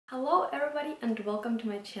Hello everybody and welcome to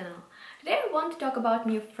my channel. Today I want to talk about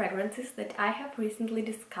new fragrances that I have recently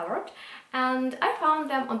discovered, and I found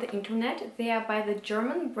them on the internet. They are by the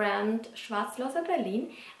German brand Schwarzlose Berlin,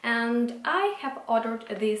 and I have ordered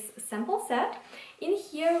this sample set. In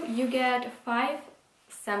here you get 5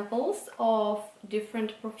 samples of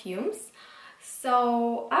different perfumes.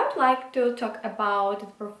 So I would like to talk about the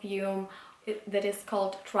perfume that is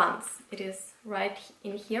called Trance. It is right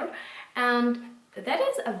in here, and that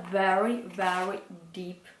is a very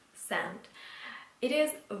deep scent. It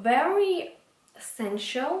is very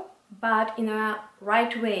sensual, but in a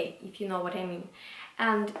right way, if you know what I mean.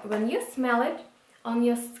 And when you smell it on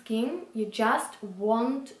your skin, you just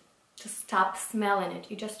want to stop smelling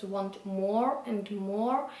it. You just want more and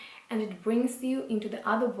more, and it brings you into the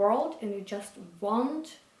other world, and you just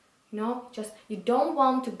want, you don't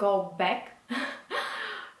want to go back.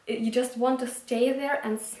 You just want to stay there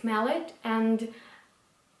and smell it. And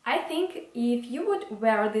I think if you would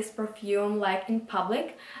wear this perfume like in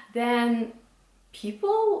public, then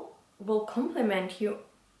people will compliment you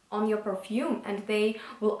on your perfume and they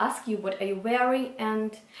will ask you what are you wearing.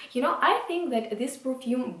 And I think that this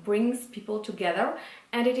perfume brings people together,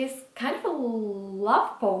 and it is kind of a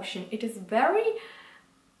love potion. It is very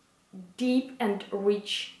deep and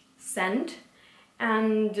rich scent,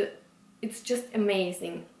 and it's just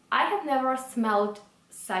amazing. I have never smelled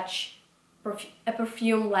such a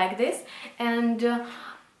perfume like this, and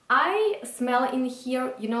I smell in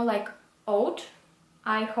here, like oud.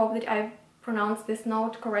 I hope that I pronounced this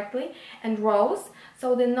note correctly, and rose.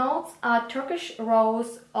 So the notes are Turkish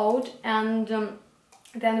rose, oud, and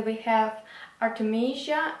then we have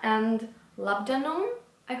artemisia and labdanum.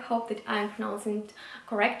 I hope that I'm pronouncing it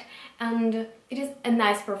correct, and it is a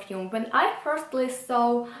nice perfume. When I firstly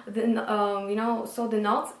saw the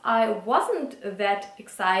notes, I wasn't that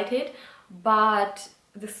excited, but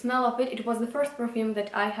the smell of it was the first perfume that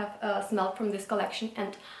I have smelled from this collection,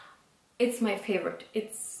 and it's my favorite.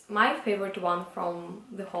 It's my favorite one from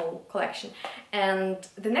the whole collection. And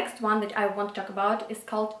the next one that I want to talk about is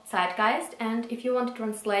called Zeitgeist, and if you want to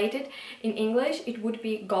translate it in English, it would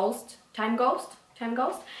be ghost, time ghost,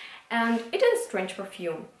 and it is a strange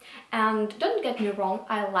perfume. And don't get me wrong,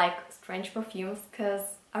 I like strange perfumes because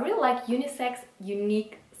I really like unisex,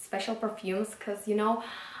 unique, special perfumes, because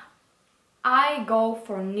I go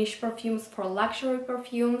for niche perfumes, for luxury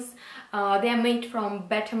perfumes. They are made from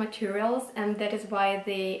better materials, and that is why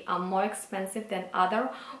they are more expensive than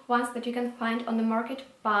other ones that you can find on the market.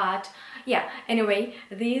 But yeah, anyway,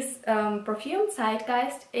 this perfume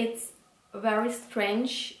Zeitgeist, it's very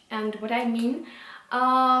strange. And what I mean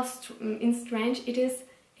in strange, it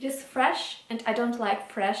is fresh, and I don't like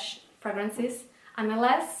fresh fragrances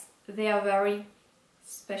unless they are very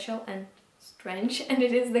special and strange, and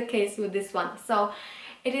it is the case with this one. So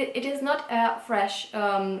it is not a fresh,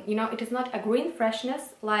 it is not a green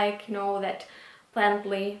freshness like that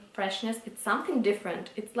plantly freshness. It's something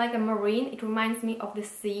different. It's like a marine. It reminds me of the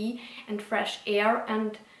sea and fresh air,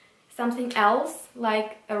 and something else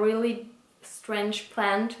like a really strange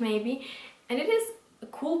plant maybe. And it is a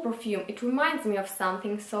cool perfume. It reminds me of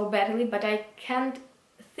something so badly, but I can't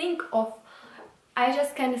think of. I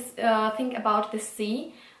just can't think about the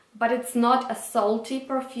sea. But it's not a salty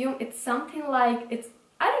perfume. It's something like,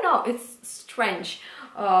 I don't know, it's strange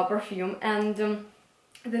perfume, and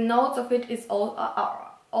the notes of it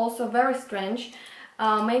are also very strange.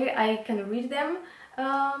 Maybe I can read them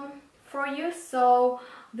for you. So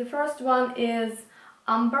the first one is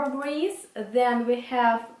ambergris, then we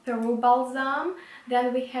have Peru balsam,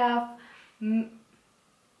 then we have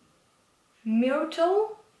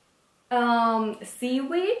myrtle,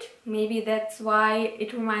 seaweed, maybe that's why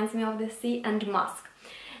it reminds me of the sea, and musk.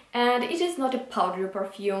 And it is not a powdery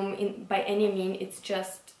perfume by any means. It's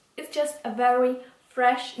just a very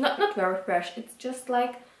fresh, not very fresh, it's just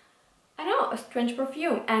like, I don't know, a strange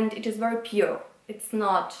perfume, and it is very pure. It's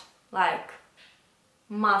not like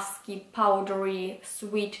musky, powdery,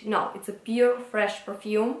 sweet. No, it's a pure, fresh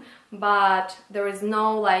perfume, but there is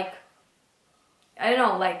no like, I don't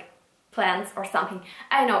know, like plants or something.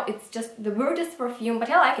 I know, it's just the weirdest perfume, but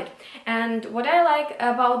I like it. And what I like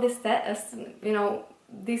about this set is,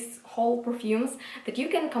 these whole perfumes, that you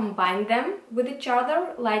can combine them with each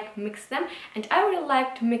other, like mix them. And I really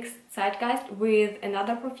like to mix Zeitgeist with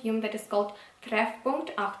another perfume that is called Treffpunkt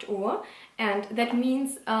 8 Uhr, and that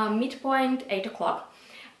means midpoint 8 o'clock.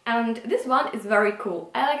 And this one is very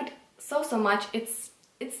cool. I like it so much. It's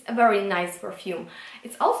a very nice perfume.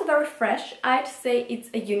 It's also very fresh. I'd say it's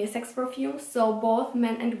a unisex perfume, so both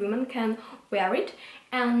men and women can wear it.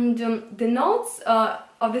 And the notes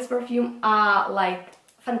of this perfume are like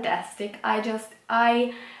fantastic.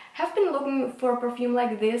 I have been looking for a perfume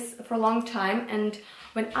like this for a long time, and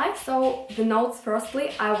when I saw the notes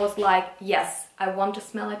firstly, I was like, yes, I want to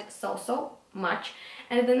smell it so much.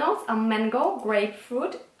 And the notes are mango,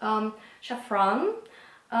 grapefruit, saffron,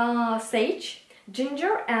 sage,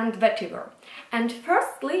 ginger and vetiver. And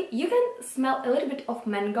firstly, you can smell a little bit of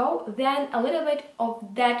mango, then a little bit of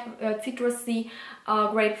that citrusy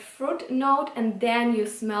grapefruit note, and then you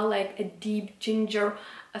smell like a deep ginger,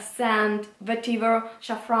 a sand, vetiver,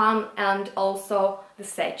 saffron and also the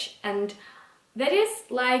sage. And that is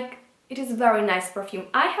like, it is a very nice perfume.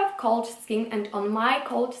 I have cold skin, and on my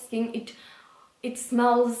cold skin it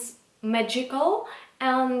smells magical,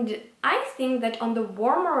 and I think that on the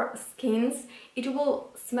warmer skins it will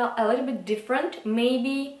smell a little bit different,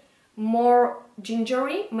 maybe more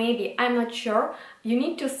gingery, maybe, I'm not sure. You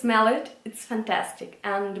need to smell it, it's fantastic,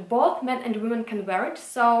 and both men and women can wear it,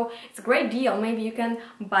 so it's a great deal. Maybe you can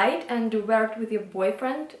buy it and wear it with your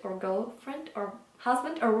boyfriend or girlfriend or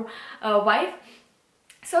husband or wife.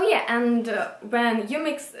 So yeah, and when you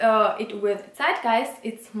mix it with Zeitgeist,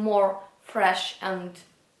 it's more fresh, and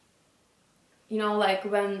you know, like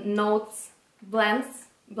when notes blend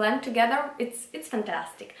together, it's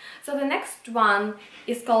fantastic. So the next one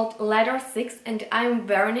is called Leather 6, and I'm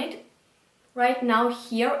wearing it right now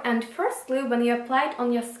here. And firstly, when you apply it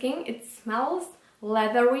on your skin, it smells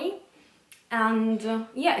leathery, and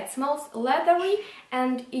yeah, it smells leathery,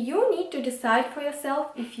 and you need to decide for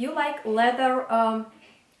yourself if you like leathery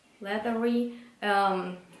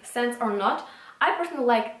scents or not. I personally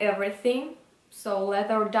like everything, so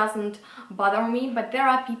leather doesn't bother me, but there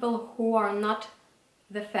are people who are not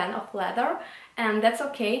the fan of leather, and that's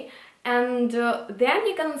okay. And then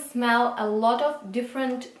you can smell a lot of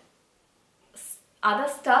different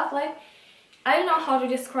other stuff, like, I don't know how to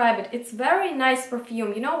describe it. It's very nice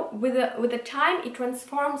perfume, you know, with the time it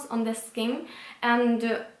transforms on the skin,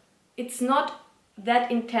 and it's not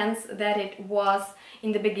that intense that it was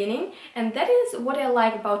in the beginning. And that is what I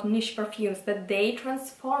like about niche perfumes, that they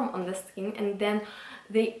transform on the skin and then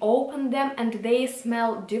they open them and they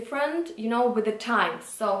smell different, you know, with the time.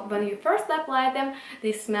 So when you first apply them,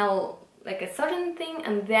 they smell like a certain thing,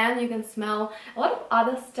 and then you can smell a lot of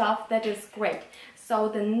other stuff that is great. So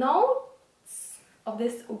the notes of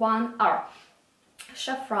this one are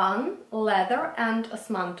saffron, leather and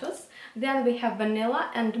osmanthus. Then we have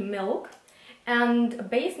vanilla and milk. And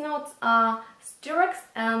base notes are styrax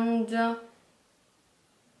and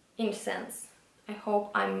incense. I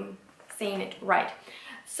hope I'm saying it right.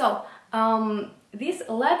 So this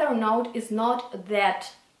leather note is not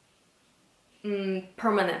that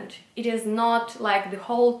permanent. It is not like the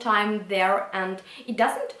whole time there, and it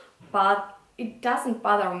doesn't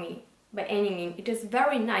bother me by any means. It is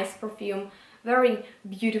very nice perfume, very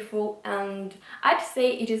beautiful, and I'd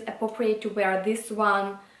say it is appropriate to wear this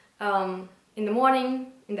one in the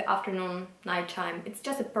morning, in the afternoon, nighttime. It's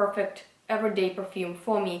just a perfect everyday perfume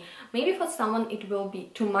for me. Maybe for someone it will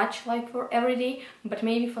be too much, like for everyday, but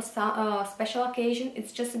maybe for some special occasion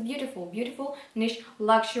it's just a beautiful niche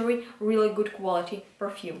luxury, really good quality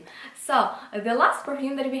perfume. So the last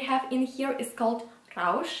perfume that we have in here is called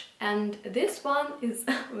Rausch, and this one is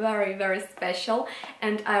very special,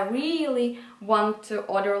 and I really want to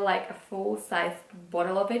order like a full-sized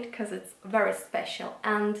bottle of it because it's very special.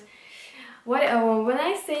 And when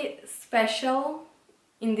I say special,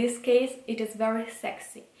 in this case, it is very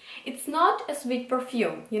sexy. It's not a sweet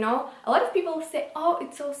perfume, you know? A lot of people say, oh,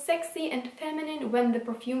 it's so sexy and feminine, when the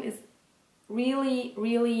perfume is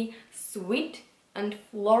really sweet and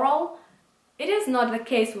floral. It is not the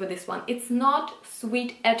case with this one. It's not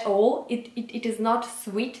sweet at all. It is not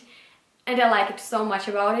sweet, and I like it so much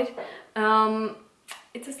about it.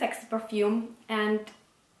 It's a sexy perfume, and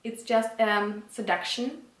it's just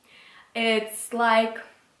seduction. It's like,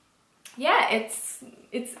 yeah, it's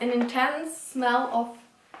an intense smell of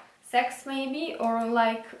sex maybe, or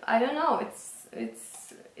like, I don't know,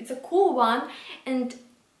 it's a cool one. And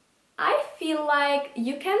I feel like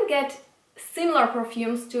you can get similar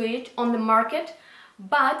perfumes to it on the market,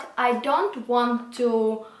 but I don't want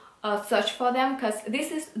to search for them, because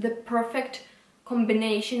this is the perfect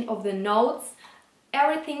combination of the notes.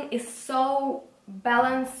 Everything is so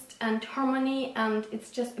balanced and harmony, and it's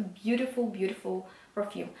just a beautiful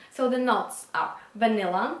perfume. So the notes are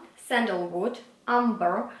vanilla, sandalwood,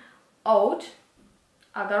 amber, oud,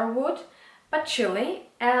 agarwood, patchouli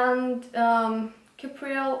and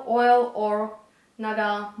cuprial oil or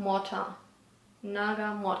nagamota.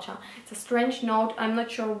 It's a strange note, I'm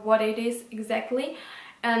not sure what it is exactly.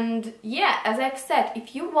 And yeah, as I've said,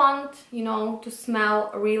 if you want, you know, to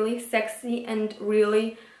smell really sexy and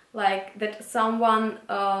really like that someone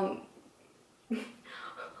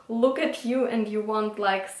look at you and you want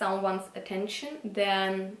like someone's attention,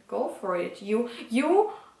 then go for it. You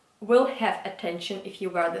will have attention if you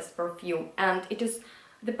wear this perfume, and it is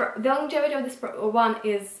the longevity of this one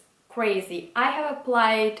is crazy. I have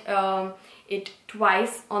applied it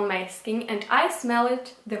twice on my skin and I smell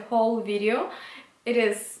it the whole video.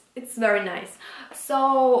 It's very nice.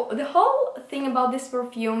 So the whole thing about these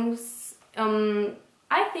perfumes,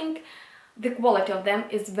 I think the quality of them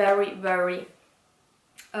is very, very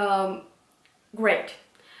great.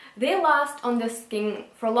 They last on the skin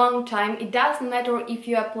for a long time. It doesn't matter if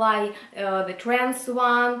you apply the Trance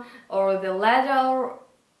one or the leather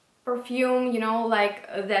perfume, you know, like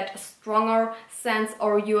that stronger scent,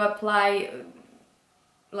 or you apply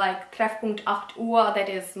like Treffpunkt 8 Uhr, that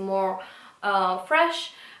is more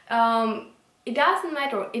fresh. It doesn't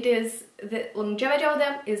matter. The longevity of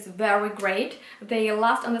them is very great. They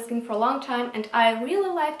last on the skin for a long time, and I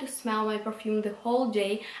really like to smell my perfume the whole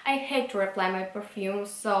day. I hate to reapply my perfume,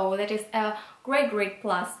 so that is a great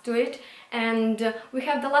plus to it. And we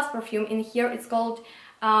have the last perfume in here. It's called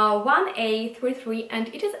 1A33, and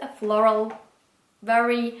it is a floral,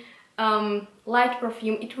 very light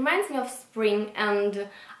perfume. It reminds me of spring, and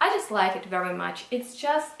I just like it very much. It's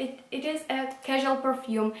just, it is a casual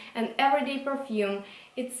perfume, an everyday perfume.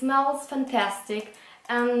 It smells fantastic,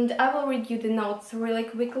 and I will read you the notes really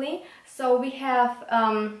quickly. So we have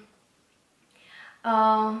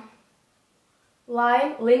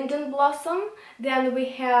lime, linden blossom, then we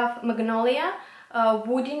have magnolia,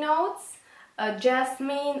 woody notes,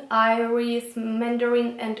 jasmine, iris,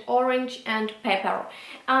 mandarin and orange, and pepper.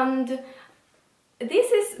 And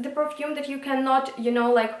this is the perfume that you cannot, you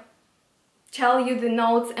know, like tell you the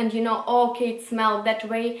notes and you know, oh, okay, it smells that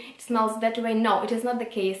way, it smells that way. No, it is not the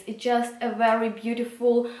case. It's just a very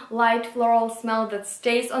beautiful light floral smell that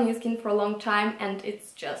stays on your skin for a long time, and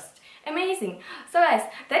it's just amazing. So guys,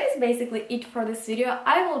 that is basically it for this video.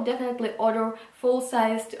 I will definitely order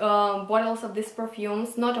full-sized bottles of these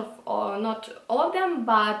perfumes, not all of them,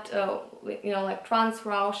 but you know, like Trance,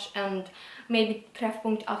 Rausch, and maybe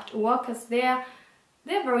Treffpunkt 8 Uhr, because they're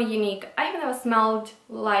very unique. I have never smelled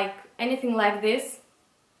like anything like this.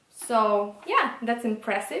 So yeah, that's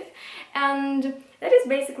impressive. And that is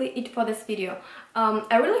basically it for this video.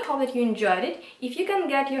 I really hope that you enjoyed it. If you can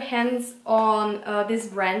get your hands on this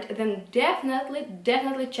brand, then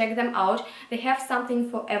definitely check them out. They have something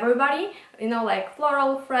for everybody, you know, like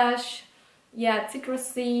floral, fresh, yeah,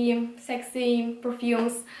 citrusy, sexy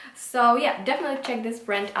perfumes. So yeah, definitely check this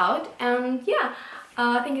brand out. And yeah,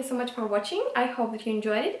 thank you so much for watching. I hope that you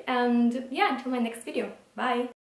enjoyed it, and yeah, until my next video. Bye!